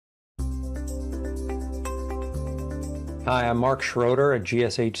Hi, I'm Mark Schroeder at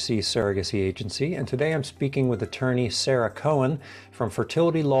GSHC Surrogacy Agency, and today I'm speaking with attorney Sara Cohen from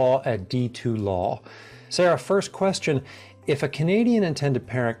Fertility Law at D2 Law. Sara, first question. If a Canadian intended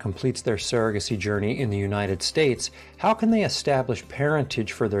parent completes their surrogacy journey in the United States, how can they establish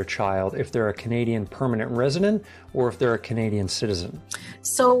parentage for their child if they're a Canadian permanent resident or if they're a Canadian citizen?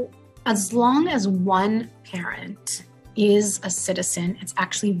 So as long as one parent is a citizen, it's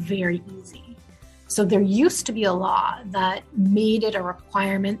actually very easy. So there used to be a law that made it a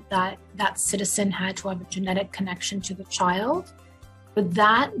requirement that that citizen had to have a genetic connection to the child, but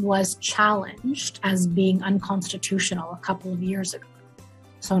that was challenged as being unconstitutional a couple of years ago.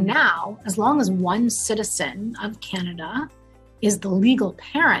 So now, as long as one citizen of Canada is the legal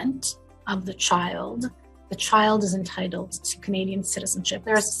parent of the child is entitled to Canadian citizenship.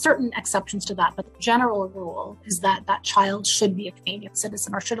 There are certain exceptions to that, but the general rule is that that child should be a Canadian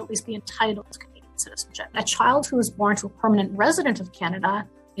citizen or should at least be entitled to Canadian citizenship. A child who is born to a permanent resident of Canada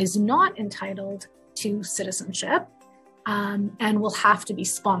is not entitled to citizenship and will have to be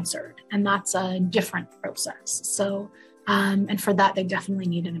sponsored. And that's a different process. So, and for that, they definitely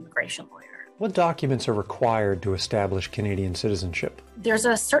need an immigration lawyer. What documents are required to establish Canadian citizenship? There's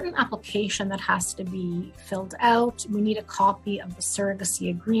a certain application that has to be filled out. We need a copy of the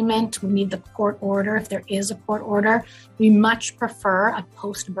surrogacy agreement. We need the court order if there is a court order. We much prefer a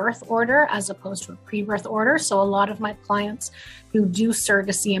post-birth order as opposed to a pre-birth order. So a lot of my clients who do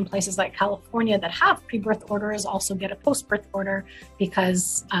surrogacy in places like California that have pre-birth orders also get a post-birth order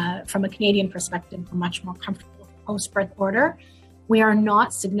because from a Canadian perspective, we're much more comfortable with a post-birth order. We are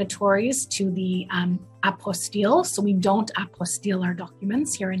not signatories to the apostille, so we don't apostille our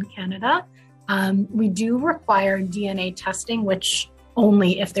documents here in Canada. We do require DNA testing, which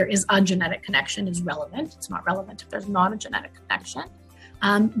only if there is a genetic connection is relevant. It's not relevant if there's not a genetic connection.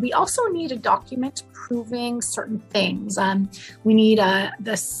 We also need a document proving certain things. We need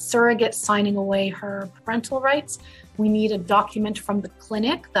the surrogate signing away her parental rights. We need a document from the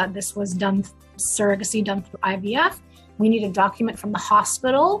clinic that this was done, surrogacy done through IVF. We need a document from the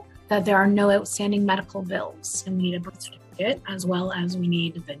hospital that there are no outstanding medical bills, and we need a birth certificate, as well as we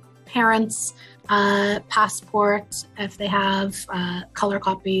need the parents' passport if they have color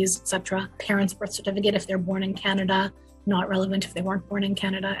copies, etc. Parents' birth certificate if they're born in Canada, not relevant if they weren't born in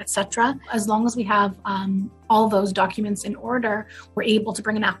Canada, etc. As long as we have all those documents in order, we're able to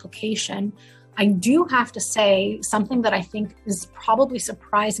bring an application. I do have to say something that I think is probably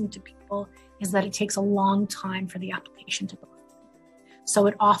surprising to people is that it takes a long time for the application to go through. So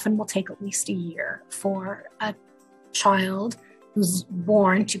it often will take at least a year for a child who's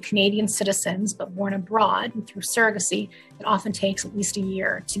born to Canadian citizens but born abroad and through surrogacy. It often takes at least a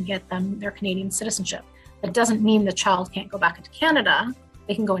year to get them their Canadian citizenship. That doesn't mean the child can't go back into Canada.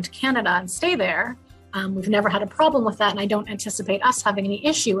 They can go into Canada and stay there. We've never had a problem with that, and I don't anticipate us having any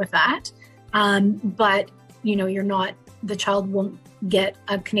issue with that. But you know, the child won't get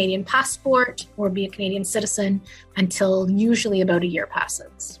a Canadian passport or be a Canadian citizen until usually about a year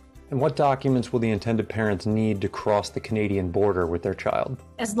passes. And what documents will the intended parents need to cross the Canadian border with their child?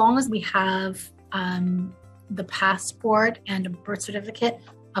 As long as we have the passport and a birth certificate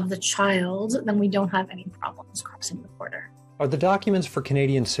of the child, then we don't have any problems crossing the border. Are the documents for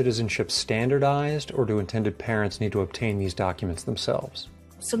Canadian citizenship standardized, or do intended parents need to obtain these documents themselves?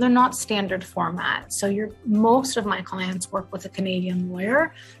 So they're not standard format. So most of my clients work with a Canadian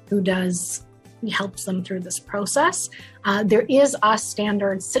lawyer who helps them through this process. There is a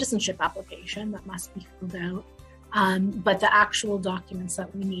standard citizenship application that must be filled out, but the actual documents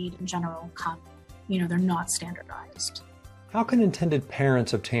that we need in general they're not standardized. How can intended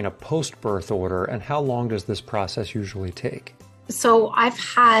parents obtain a post-birth order, and how long does this process usually take? So I've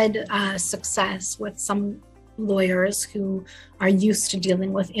had success with some lawyers who are used to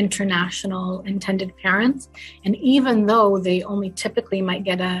dealing with international intended parents. And even though they only typically might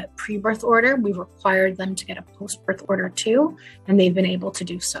get a pre-birth order, we've required them to get a post-birth order too, and they've been able to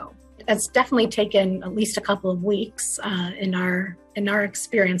do so. It's definitely taken at least a couple of weeks in our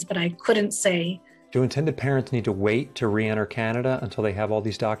experience, but I couldn't say. Do intended parents need to wait to re-enter Canada until they have all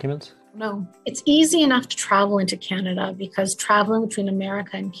these documents? No. It's easy enough to travel into Canada because traveling between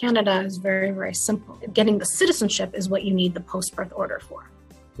America and Canada is very, very simple. Getting the citizenship is what you need the post-birth order for.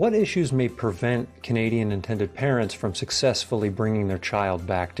 What issues may prevent Canadian intended parents from successfully bringing their child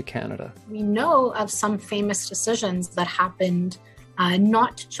back to Canada? We know of some famous decisions that happened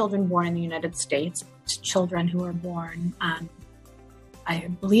not to children born in the United States, but to children who were born I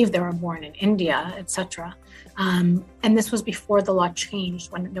believe they were born in India, etc. And this was before the law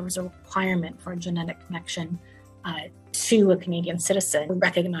changed, when there was a requirement for a genetic connection to a Canadian citizen,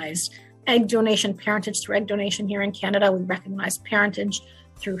 recognized egg donation, parentage through egg donation here in Canada. We recognize parentage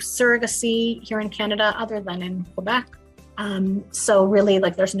through surrogacy here in Canada, other than in Quebec. So really,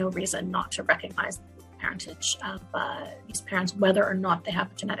 there's no reason not to recognize the parentage of these parents, whether or not they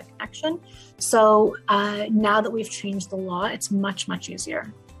have a genetic connection. So now that we've changed the law, it's much, much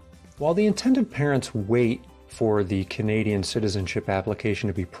easier. While the intended parents wait for the Canadian citizenship application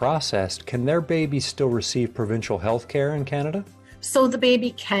to be processed, can their baby still receive provincial health care in Canada? So the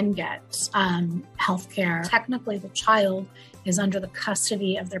baby can get health care. Technically, the child is under the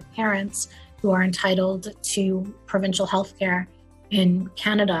custody of their parents, who are entitled to provincial health care in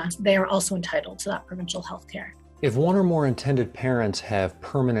Canada. They are also entitled to that provincial health care. If one or more intended parents have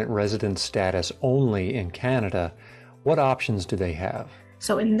permanent resident status only in Canada, what options do they have?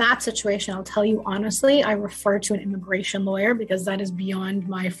 So in that situation, I'll tell you honestly, I refer to an immigration lawyer because that is beyond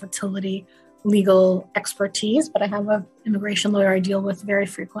my fertility legal expertise, but I have an immigration lawyer I deal with very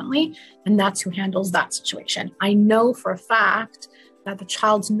frequently, and that's who handles that situation. I know for a fact that the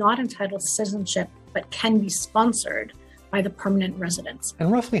child's not entitled to citizenship, but can be sponsored by the permanent residents.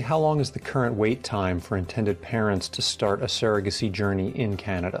 And roughly how long is the current wait time for intended parents to start a surrogacy journey in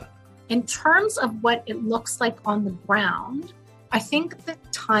Canada? In terms of what it looks like on the ground, I think the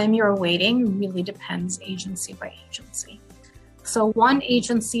time you're waiting really depends agency by agency. So one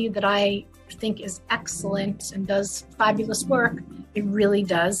agency that I think is excellent and does fabulous work, it really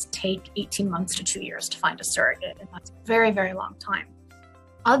does take 18 months to 2 years to find a surrogate, and that's a very, very long time.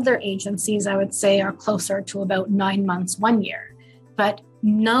 Other agencies, I would say, are closer to about 9 months, 1 year. But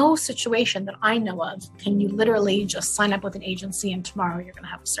no situation that I know of can you literally just sign up with an agency and tomorrow you're going to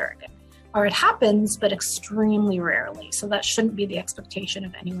have a surrogate. Or it happens, but extremely rarely. So that shouldn't be the expectation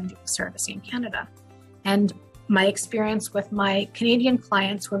of anyone doing surrogacy in Canada. And my experience with my Canadian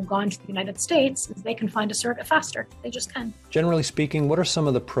clients who have gone to the United States is they can find a surrogate faster. They just can. Generally speaking, what are some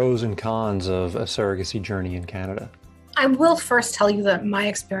of the pros and cons of a surrogacy journey in Canada? I will first tell you that my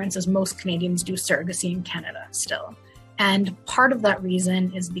experience is most Canadians do surrogacy in Canada still. And part of that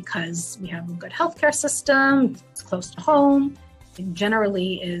reason is because we have a good healthcare system, it's close to home, it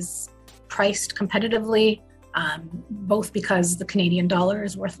generally is priced competitively, both because the Canadian dollar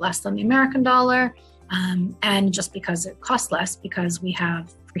is worth less than the American dollar, and just because it costs less because we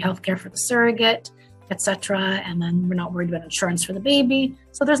have free healthcare for the surrogate, etc. And then we're not worried about insurance for the baby.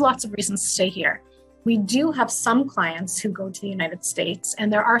 So there's lots of reasons to stay here. We do have some clients who go to the United States,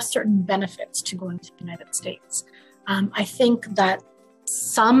 and there are certain benefits to going to the United States. I think that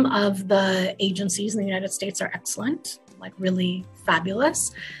some of the agencies in the United States are excellent, really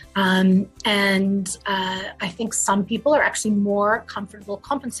fabulous. I think some people are actually more comfortable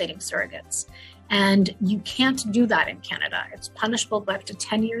compensating surrogates. And you can't do that in Canada. It's punishable by up to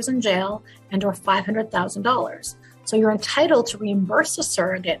 10 years in jail and or $500,000. So you're entitled to reimburse a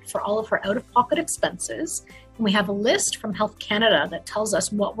surrogate for all of her out-of-pocket expenses. And we have a list from Health Canada that tells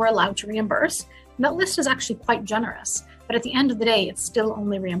us what we're allowed to reimburse. And that list is actually quite generous. But at the end of the day, it's still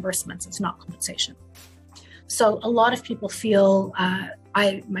only reimbursements. It's not compensation. So a lot of people feel,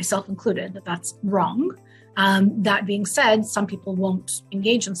 I myself included, that that's wrong. That being said, some people won't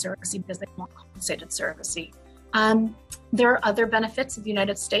engage in surrogacy because they want compensated surrogacy. There are other benefits of the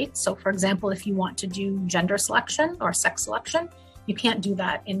United States. So for example, if you want to do gender selection or sex selection, you can't do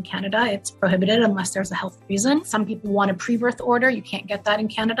that in Canada. It's prohibited unless there's a health reason. Some people want a pre-birth order. You can't get that in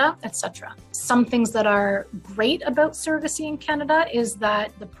Canada, etc. Some things that are great about surrogacy in Canada is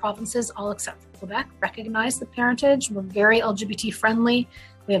that the provinces, all except for Quebec, recognize the parentage. We're very LGBT friendly.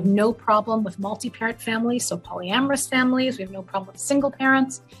 We have no problem with multi-parent families, so polyamorous families. We have no problem with single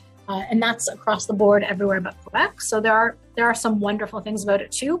parents. And that's across the board everywhere but Quebec. So there are some wonderful things about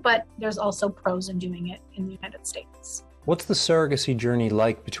it too, but there's also pros in doing it in the United States. What's the surrogacy journey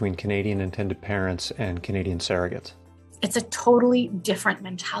like between Canadian intended parents and Canadian surrogates? It's a totally different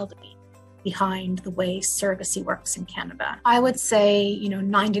mentality behind the way surrogacy works in Canada. I would say,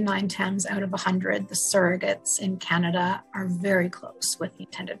 99 times out of 100, the surrogates in Canada are very close with the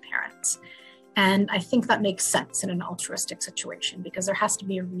intended parents. And I think that makes sense in an altruistic situation because there has to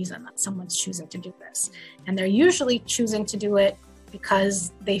be a reason that someone's choosing to do this. And they're usually choosing to do it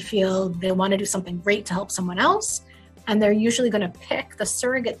because they feel they want to do something great to help someone else. And they're usually going to pick, the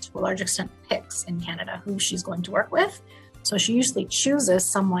surrogate to a large extent picks in Canada who she's going to work with. So she usually chooses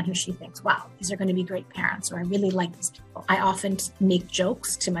someone who she thinks, wow, these are going to be great parents, or I really like these people. I often make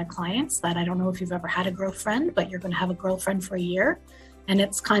jokes to my clients that I don't know if you've ever had a girlfriend, but you're going to have a girlfriend for a year. And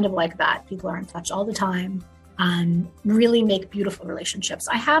it's kind of like that. People are in touch all the time, really make beautiful relationships.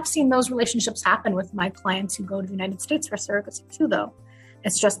 I have seen those relationships happen with my clients who go to the United States for surrogacy too, though.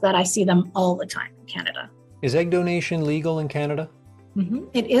 It's just that I see them all the time in Canada. Is egg donation legal in Canada?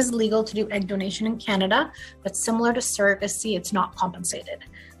 It is legal to do egg donation in Canada, but similar to surrogacy, it's not compensated.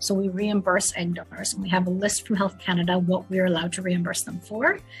 So we reimburse egg donors, and we have a list from Health Canada what we're allowed to reimburse them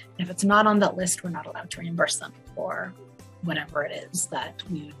for. And if it's not on that list, we're not allowed to reimburse them for whatever it is that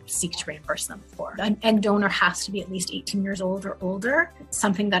we seek to reimburse them for. An egg donor has to be at least 18 years old or older.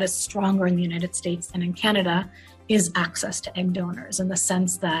 Something that is stronger in the United States than in Canada is access to egg donors, in the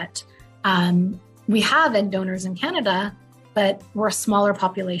sense that we have egg donors in Canada, but we're a smaller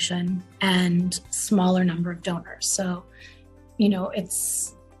population and smaller number of donors. So,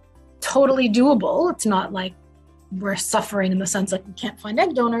 it's totally doable. It's not like we're suffering in the sense like we can't find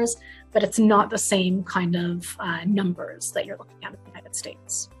egg donors, but it's not the same kind of numbers that you're looking at in the United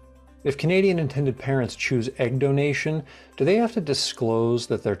States. If Canadian intended parents choose egg donation, do they have to disclose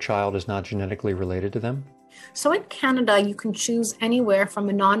that their child is not genetically related to them? So in Canada, you can choose anywhere from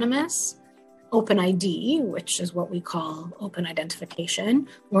anonymous, open ID, which is what we call open identification,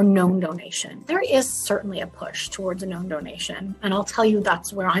 or known donation. There is certainly a push towards a known donation, and I'll tell you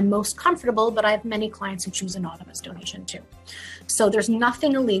that's where I'm most comfortable, but I have many clients who choose anonymous donation too. So there's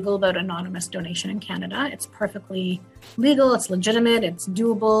nothing illegal about anonymous donation in Canada. It's perfectly legal, it's legitimate, it's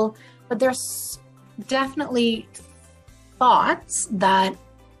doable, but there's definitely thoughts that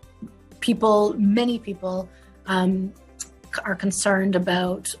many people, are concerned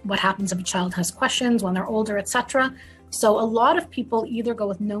about what happens if a child has questions when they're older, etc. So a lot of people either go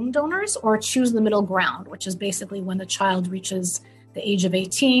with known donors or choose the middle ground, which is basically when the child reaches the age of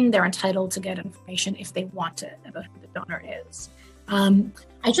 18, they're entitled to get information if they want it about who the donor is.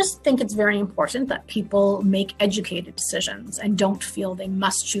 I just think it's very important that people make educated decisions and don't feel they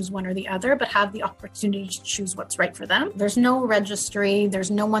must choose one or the other, but have the opportunity to choose what's right for them. There's no registry.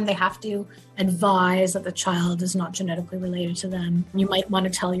 There's no one they have to advise that the child is not genetically related to them. You might want to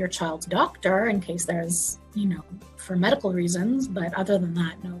tell your child's doctor in case there's, for medical reasons, but other than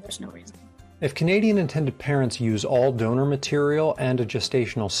that, no, there's no reason. If Canadian intended parents use all donor material and a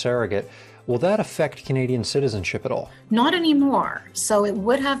gestational surrogate, will that affect Canadian citizenship at all? Not anymore. So it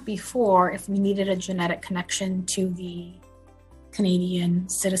would have before if we needed a genetic connection to the Canadian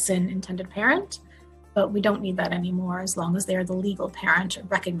citizen intended parent, but we don't need that anymore as long as they're the legal parent,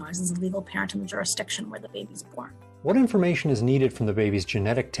 recognized as a legal parent in the jurisdiction where the baby's born. What information is needed from the baby's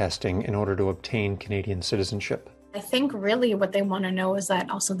genetic testing in order to obtain Canadian citizenship? I think really what they want to know is that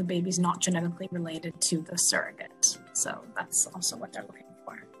also the baby's not genetically related to the surrogate. So that's also what they're looking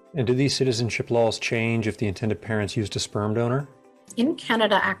for. And do these citizenship laws change if the intended parents used a sperm donor? In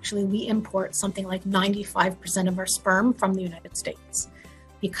Canada, actually, we import something like 95% of our sperm from the United States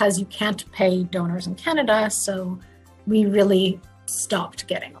because you can't pay donors in Canada. So we really stopped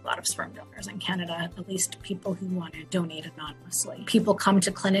getting a lot of sperm donors in Canada, at least people who want to donate anonymously. People come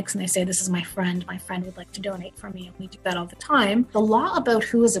to clinics and they say, this is my friend would like to donate for me. And we do that all the time. The law about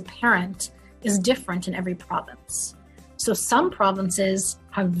who is a parent is different in every province. So some provinces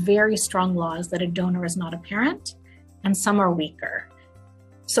have very strong laws that a donor is not a parent, and some are weaker.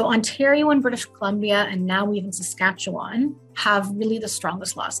 So Ontario and British Columbia, and now even Saskatchewan, have really the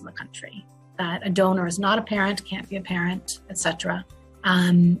strongest laws in the country, that a donor is not a parent, can't be a parent, etc.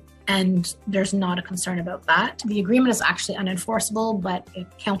 And there's not a concern about that. The agreement is actually unenforceable, but it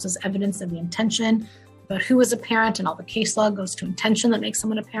counts as evidence of the intention about who is a parent, and all the case law goes to intention that makes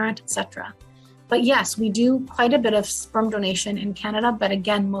someone a parent, etc. But yes, we do quite a bit of sperm donation in Canada, but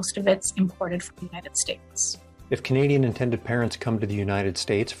again, most of it's imported from the United States. If Canadian intended parents come to the United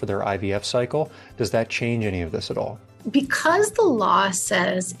States for their IVF cycle, does that change any of this at all? Because the law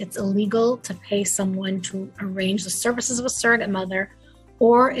says it's illegal to pay someone to arrange the services of a surrogate mother,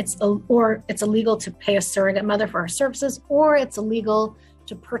 or it's illegal to pay a surrogate mother for her services, or it's illegal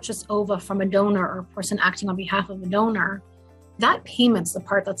to purchase ova from a donor or a person acting on behalf of a donor, that payment's the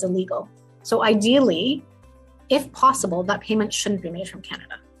part that's illegal. So ideally, if possible, that payment shouldn't be made from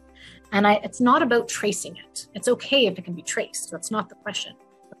Canada. And it's not about tracing it. It's okay if it can be traced. That's not the question.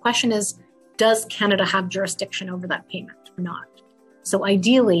 The question is, does Canada have jurisdiction over that payment or not? So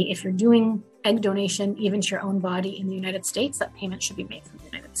ideally, if you're doing egg donation, even to your own body in the United States, that payment should be made from the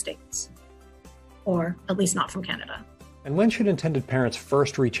United States, or at least not from Canada. And when should intended parents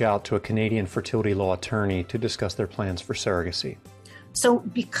first reach out to a Canadian fertility law attorney to discuss their plans for surrogacy? So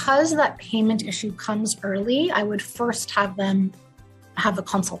because that payment issue comes early, I would first have them have a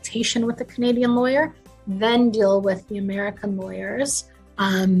consultation with the Canadian lawyer, then deal with the American lawyers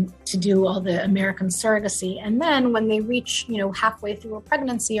to do all the American surrogacy. And then when they reach, halfway through a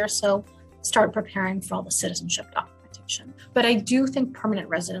pregnancy or so, start preparing for all the citizenship documentation. But I do think permanent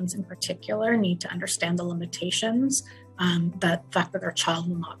residents in particular need to understand the limitations, that fact that their child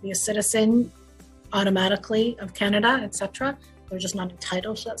will not be a citizen automatically of Canada, etc. they're just not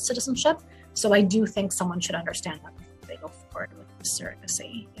entitled to that citizenship. So I do think someone should understand that before they go forward with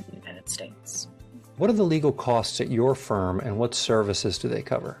surrogacy in the United States. What are the legal costs at your firm and what services do they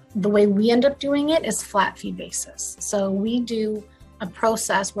cover? The way we end up doing it is flat fee basis. So we do a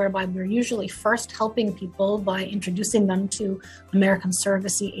process whereby we're usually first helping people by introducing them to American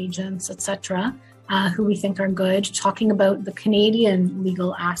surrogacy agents, etc., who we think are good, talking about the Canadian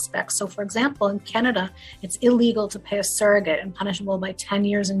legal aspects. So for example, in Canada, it's illegal to pay a surrogate and punishable by 10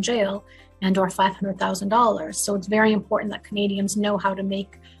 years in jail and or $500,000. So it's very important that Canadians know how to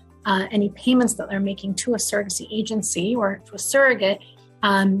make any payments that they're making to a surrogacy agency or to a surrogate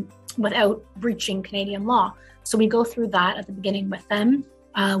without breaching Canadian law. So we go through that at the beginning with them.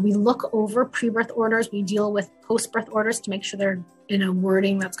 We look over pre-birth orders. We deal with post-birth orders to make sure they're in a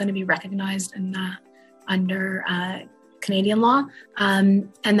wording that's going to be recognized in, under Canadian law.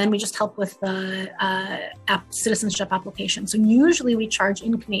 And then we just help with the citizenship application. So usually we charge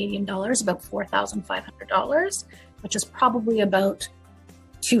in Canadian dollars about $4,500, which is probably about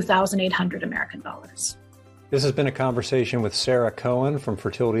 2,800 American dollars. This has been a conversation with Sara Cohen from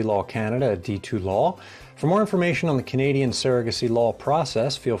Fertility Law Canada at D2 Law. For more information on the Canadian surrogacy law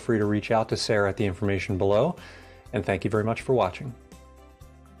process, feel free to reach out to Sara at the information below. And thank you very much for watching.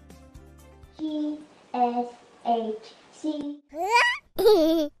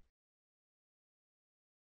 GSHC